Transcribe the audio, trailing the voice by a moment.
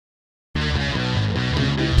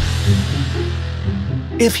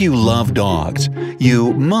If you love dogs,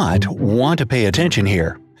 you might want to pay attention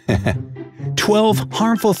here. 12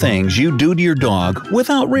 harmful things you do to your dog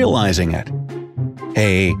without realizing it.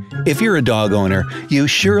 Hey, if you're a dog owner, you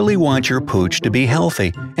surely want your pooch to be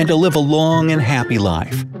healthy and to live a long and happy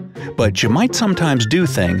life. But you might sometimes do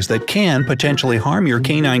things that can potentially harm your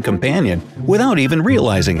canine companion without even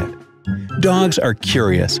realizing it. Dogs are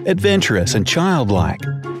curious, adventurous, and childlike.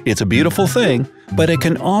 It's a beautiful thing, but it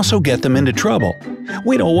can also get them into trouble.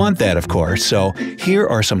 We don't want that, of course, so here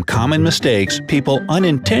are some common mistakes people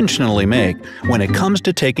unintentionally make when it comes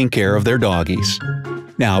to taking care of their doggies.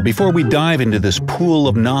 Now, before we dive into this pool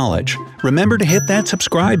of knowledge, remember to hit that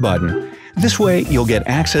subscribe button. This way, you'll get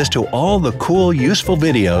access to all the cool, useful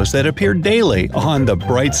videos that appear daily on the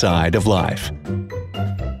bright side of life.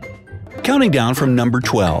 Counting down from number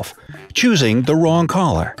 12. Choosing the wrong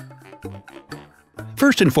collar.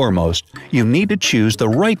 First and foremost, you need to choose the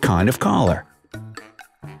right kind of collar.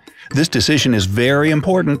 This decision is very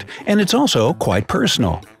important, and it's also quite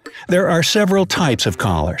personal. There are several types of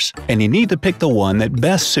collars, and you need to pick the one that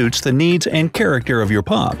best suits the needs and character of your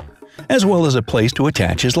pup, as well as a place to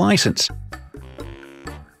attach his license.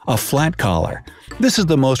 A flat collar. This is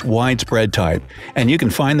the most widespread type, and you can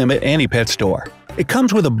find them at any pet store. It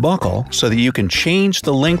comes with a buckle so that you can change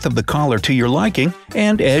the length of the collar to your liking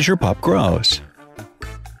and as your pup grows.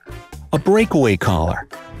 A breakaway collar.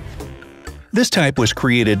 This type was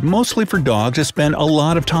created mostly for dogs that spend a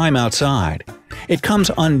lot of time outside. It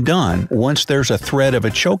comes undone once there's a threat of a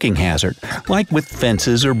choking hazard, like with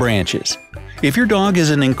fences or branches. If your dog is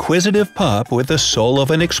an inquisitive pup with the soul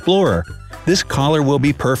of an explorer, this collar will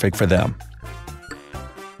be perfect for them.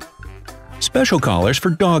 Special collars for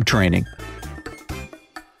dog training.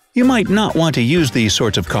 You might not want to use these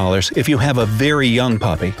sorts of collars if you have a very young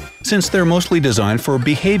puppy, since they're mostly designed for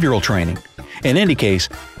behavioral training. In any case,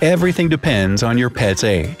 everything depends on your pet's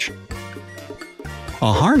age.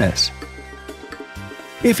 A harness.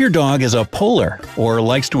 If your dog is a puller or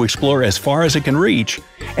likes to explore as far as it can reach,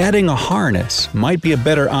 adding a harness might be a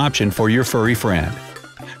better option for your furry friend.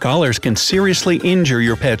 Collars can seriously injure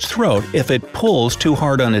your pet's throat if it pulls too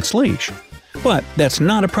hard on its leash, but that's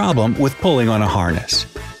not a problem with pulling on a harness.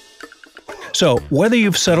 So, whether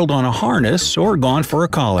you've settled on a harness or gone for a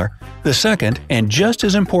collar, the second and just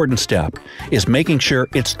as important step is making sure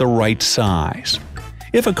it's the right size.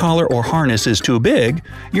 If a collar or harness is too big,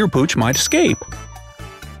 your pooch might escape.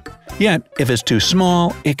 Yet, if it's too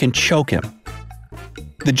small, it can choke him.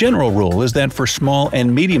 The general rule is that for small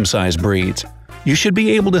and medium-sized breeds, you should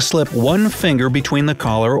be able to slip one finger between the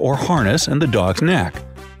collar or harness and the dog's neck.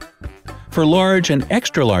 For large and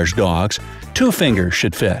extra-large dogs, 2 fingers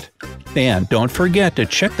should fit. And don't forget to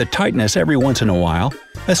check the tightness every once in a while,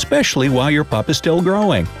 especially while your pup is still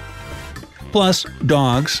growing. Plus,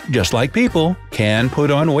 dogs, just like people, can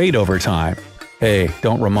put on weight over time. Hey,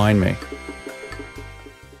 don't remind me.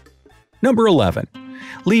 Number 11.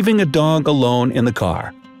 Leaving a dog alone in the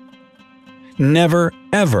car. Never,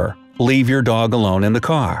 ever leave your dog alone in the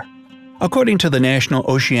car. According to the National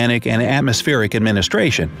Oceanic and Atmospheric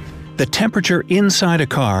Administration, the temperature inside a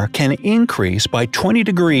car can increase by 20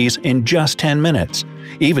 degrees in just 10 minutes,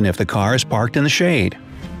 even if the car is parked in the shade.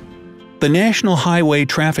 The National Highway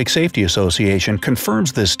Traffic Safety Association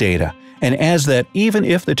confirms this data and adds that even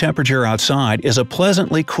if the temperature outside is a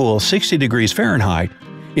pleasantly cool 60 degrees Fahrenheit,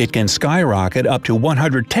 it can skyrocket up to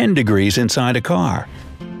 110 degrees inside a car.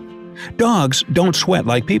 Dogs don't sweat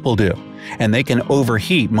like people do, and they can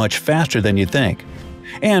overheat much faster than you think.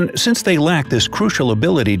 And since they lack this crucial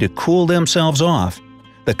ability to cool themselves off,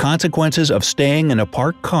 the consequences of staying in a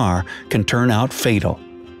parked car can turn out fatal.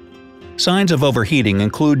 Signs of overheating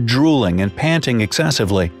include drooling and panting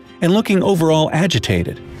excessively, and looking overall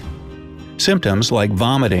agitated. Symptoms like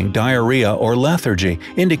vomiting, diarrhea, or lethargy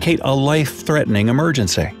indicate a life-threatening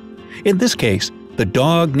emergency. In this case, the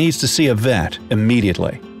dog needs to see a vet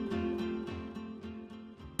immediately.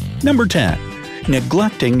 Number 10.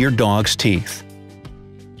 Neglecting your dog's teeth.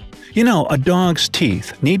 You know, a dog's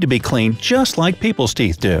teeth need to be cleaned just like people's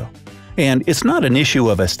teeth do. And it's not an issue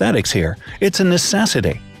of aesthetics here, it's a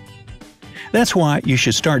necessity. That's why you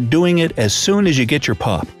should start doing it as soon as you get your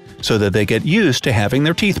pup, so that they get used to having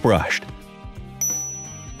their teeth brushed.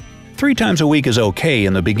 3 times a week is okay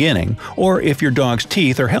in the beginning, or if your dog's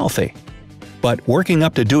teeth are healthy. But working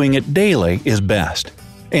up to doing it daily is best.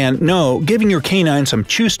 And no, giving your canine some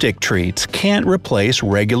chew stick treats can't replace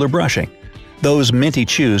regular brushing. Those minty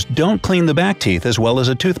chews don't clean the back teeth as well as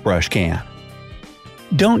a toothbrush can.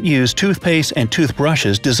 Don't use toothpaste and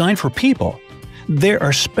toothbrushes designed for people. There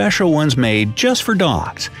are special ones made just for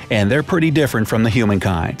dogs, and they're pretty different from the human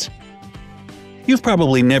kinds. You've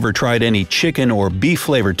probably never tried any chicken or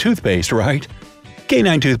beef-flavored toothpaste, right?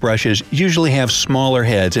 Canine toothbrushes usually have smaller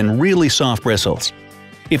heads and really soft bristles.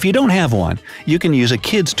 If you don't have one, you can use a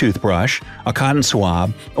kid's toothbrush, a cotton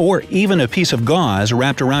swab, or even a piece of gauze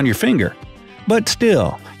wrapped around your finger. But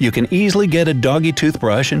still, you can easily get a doggy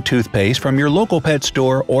toothbrush and toothpaste from your local pet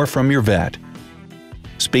store or from your vet.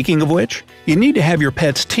 Speaking of which, you need to have your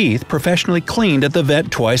pet's teeth professionally cleaned at the vet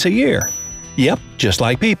twice a year. Yep, just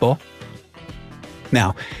like people.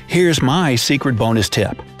 Now, here's my secret bonus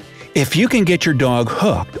tip. If you can get your dog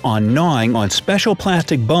hooked on gnawing on special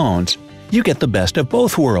plastic bones, you get the best of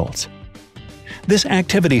both worlds. This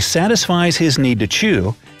activity satisfies his need to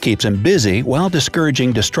chew, keeps him busy while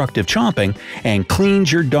discouraging destructive chomping, and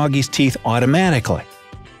cleans your doggy's teeth automatically.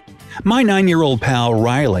 My 9-year-old pal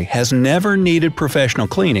Riley has never needed professional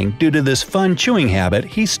cleaning due to this fun chewing habit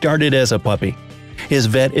he started as a puppy. His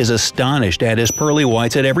vet is astonished at his pearly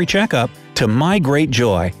whites at every checkup, to my great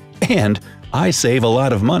joy, and I save a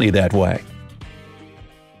lot of money that way.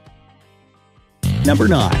 Number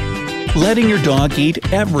 9. Letting your dog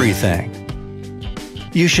eat everything.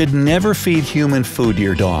 You should never feed human food to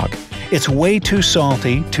your dog. It's way too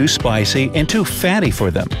salty, too spicy, and too fatty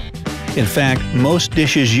for them. In fact, most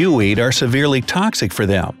dishes you eat are severely toxic for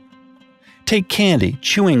them. Take candy,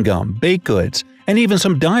 chewing gum, baked goods, and even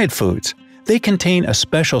some diet foods. They contain a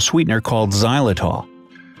special sweetener called xylitol.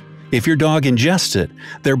 If your dog ingests it,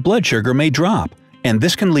 their blood sugar may drop, and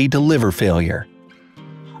this can lead to liver failure.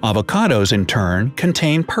 Avocados, in turn,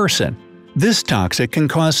 contain persin. This toxic can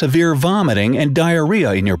cause severe vomiting and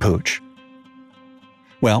diarrhea in your pooch.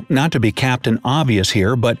 Well, not to be Captain Obvious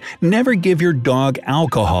here, but never give your dog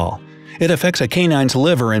alcohol. It affects a canine's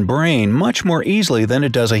liver and brain much more easily than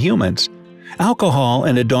it does a human's. Alcohol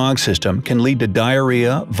in a dog system can lead to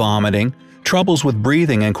diarrhea, vomiting, troubles with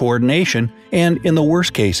breathing and coordination, and, in the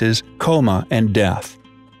worst cases, coma and death.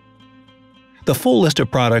 The full list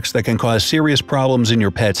of products that can cause serious problems in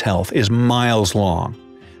your pet's health is miles long.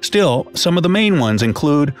 Still, some of the main ones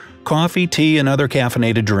include coffee, tea, and other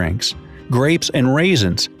caffeinated drinks, grapes and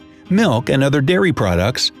raisins, milk and other dairy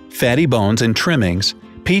products, fatty bones and trimmings,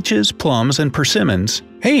 peaches, plums, and persimmons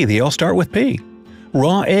 – hey, they all start with P –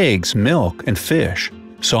 raw eggs, milk, and fish,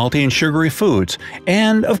 salty and sugary foods,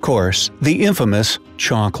 and, of course, the infamous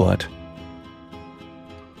chocolate.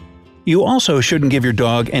 You also shouldn't give your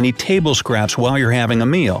dog any table scraps while you're having a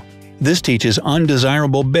meal. This teaches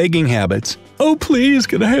undesirable begging habits. "Oh please,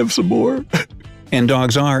 can I have some more?" And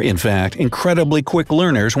dogs are, in fact, incredibly quick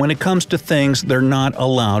learners when it comes to things they're not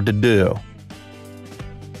allowed to do.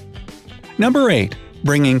 Number 8.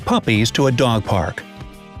 Bringing puppies to a dog park.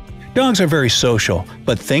 Dogs are very social,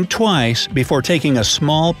 but think twice before taking a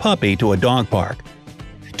small puppy to a dog park.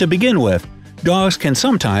 To begin with, dogs can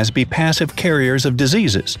sometimes be passive carriers of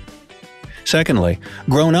diseases. Secondly,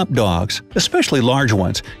 grown-up dogs, especially large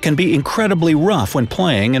ones, can be incredibly rough when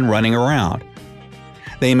playing and running around.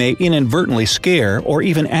 They may inadvertently scare or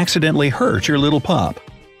even accidentally hurt your little pup.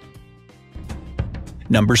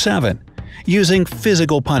 Number 7. Using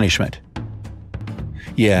physical punishment.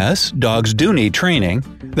 Yes, dogs do need training.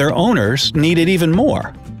 Their owners need it even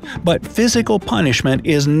more. But physical punishment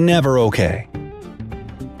is never okay.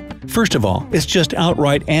 First of all, it's just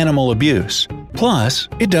outright animal abuse. Plus,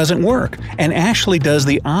 it doesn't work and actually does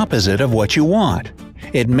the opposite of what you want.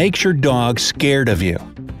 It makes your dog scared of you.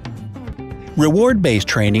 Reward-based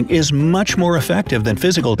training is much more effective than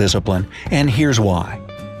physical discipline, and here's why.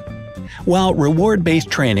 While reward-based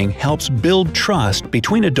training helps build trust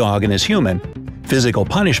between a dog and his human, physical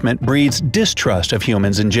punishment breeds distrust of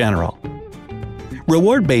humans in general.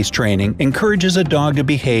 Reward-based training encourages a dog to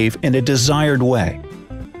behave in a desired way.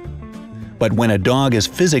 But when a dog is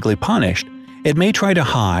physically punished, it may try to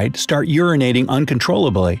hide, start urinating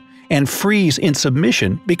uncontrollably, and freeze in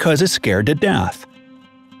submission because it's scared to death.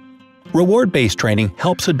 Reward-based training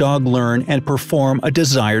helps a dog learn and perform a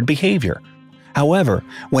desired behavior. However,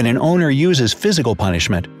 when an owner uses physical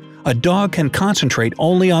punishment, a dog can concentrate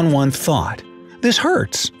only on one thought: "This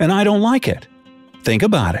hurts, and I don't like it." Think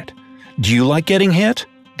about it. Do you like getting hit?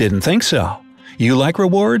 Didn't think so. You like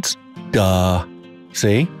rewards? Duh.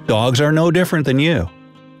 See, dogs are no different than you.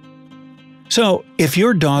 So, if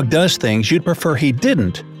your dog does things you'd prefer he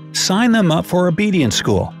didn't, sign them up for obedience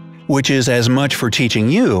school, which is as much for teaching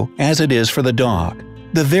you as it is for the dog.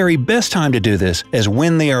 The very best time to do this is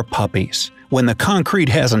when they are puppies, when the concrete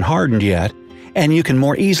hasn't hardened yet, and you can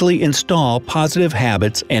more easily install positive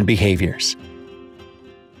habits and behaviors.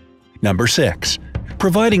 Number 6.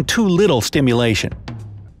 Providing too little stimulation.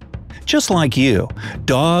 Just like you,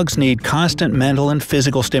 dogs need constant mental and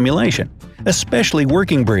physical stimulation, especially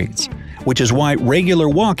working breeds, which is why regular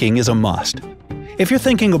walking is a must. If you're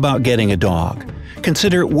thinking about getting a dog,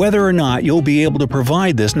 consider whether or not you'll be able to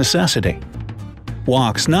provide this necessity.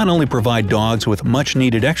 Walks not only provide dogs with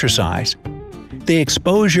much-needed exercise, they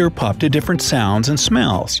expose your pup to different sounds and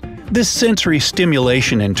smells. This sensory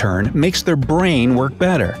stimulation in turn makes their brain work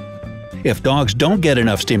better. If dogs don't get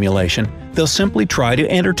enough stimulation, they'll simply try to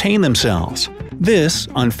entertain themselves. This,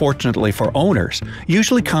 unfortunately for owners,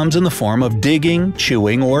 usually comes in the form of digging,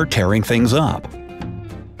 chewing, or tearing things up.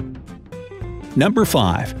 Number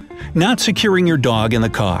 5. Not securing your dog in the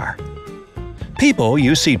car. People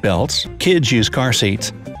use seatbelts, kids use car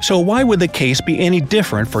seats, so why would the case be any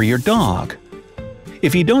different for your dog?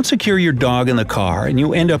 If you don't secure your dog in the car and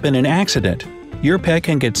you end up in an accident, your pet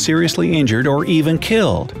can get seriously injured or even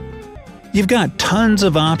killed. You've got tons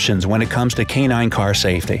of options when it comes to canine car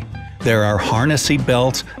safety. There are harness seat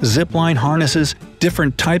belts, zipline harnesses,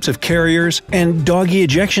 different types of carriers, and doggy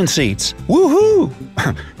ejection seats. Woohoo!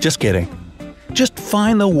 Just kidding. Just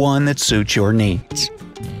find the one that suits your needs.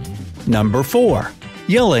 Number 4.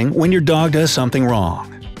 Yelling when your dog does something wrong.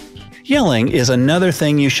 Yelling is another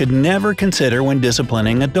thing you should never consider when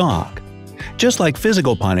disciplining a dog. Just like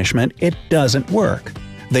physical punishment, it doesn't work.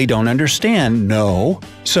 They don't understand no,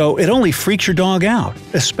 so it only freaks your dog out,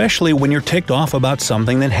 especially when you're ticked off about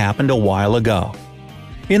something that happened a while ago.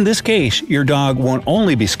 In this case, your dog won't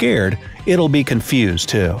only be scared, it'll be confused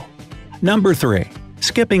too. Number 3.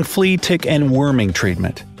 Skipping flea, tick, and worming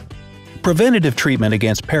treatment. Preventative treatment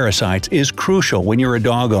against parasites is crucial when you're a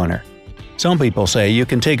dog owner. Some people say you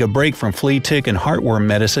can take a break from flea, tick, and heartworm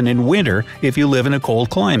medicine in winter if you live in a cold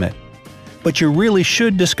climate. But you really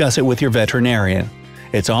should discuss it with your veterinarian.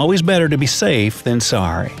 It's always better to be safe than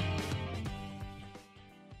sorry.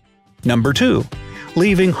 Number 2.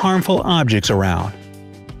 Leaving harmful objects around.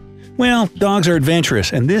 Well, dogs are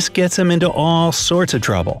adventurous, and this gets them into all sorts of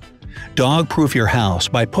trouble. Dog-proof your house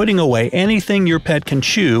by putting away anything your pet can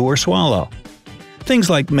chew or swallow. Things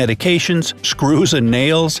like medications, screws and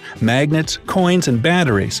nails, magnets, coins, and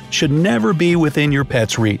batteries should never be within your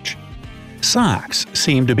pet's reach. Socks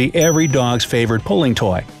seem to be every dog's favorite pulling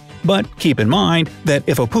toy, but keep in mind that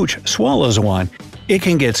if a pooch swallows one, it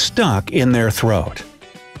can get stuck in their throat.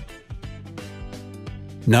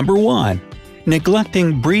 Number 1.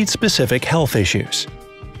 Neglecting breed-specific health issues.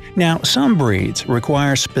 Now, some breeds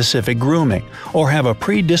require specific grooming or have a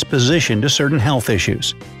predisposition to certain health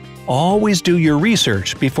issues. Always do your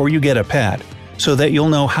research before you get a pet, so that you'll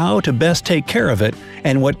know how to best take care of it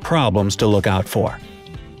and what problems to look out for.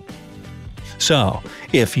 So,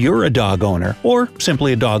 if you're a dog owner or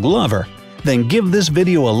simply a dog lover, then give this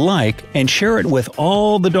video a like and share it with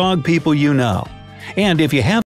all the dog people you know. And if you have